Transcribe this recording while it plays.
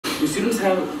do students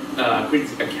have create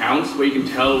accounts where you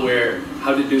can tell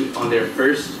how to do on their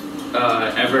first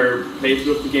ever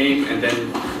playthrough of the game, and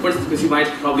then, because you might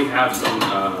probably have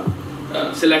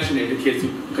some selection in the kids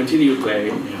to continue to play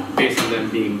based on them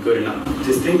being good enough.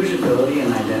 Distinguishability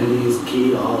and identity is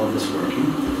key to all of this working,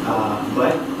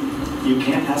 but you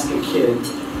can't ask a kid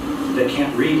that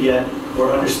can't read yet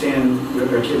or understand,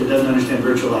 or a kid that doesn't understand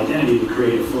virtual identity to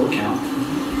create a full account.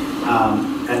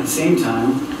 At the same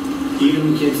time,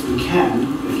 even the kids who can,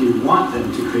 if you want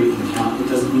them to create an account, it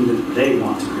doesn't mean that they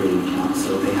want to create an account,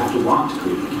 so they have to want to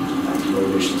create an account. Back to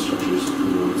motivational structures,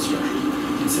 reward structures,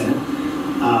 incentive.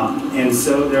 And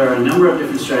so there are a number of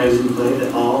different strategies in play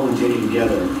that all, when taken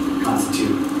together,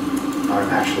 constitute our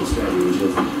actual strategy, which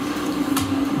is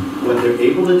what they're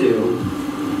able to do,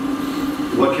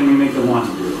 what can we make them want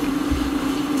to do,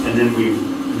 and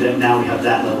then now we have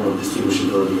that level of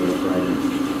distinguishability or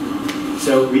identity.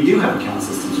 So we do have account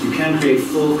systems. You can create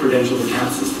full credentialed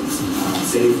account systems,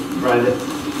 safe, private,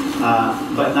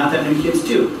 but not that many kids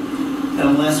do,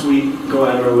 unless we go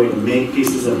out of our way to make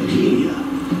pieces of the media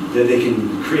that they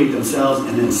can create themselves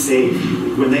and then save.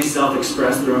 When they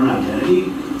self-express their own identity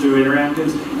through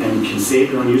interactives and can save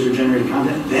their own user-generated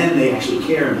content, then they actually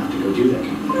care enough to go do that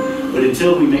kind of thing. But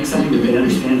until we make something that they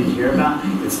understand and care about,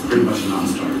 it's pretty much a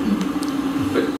non-starter.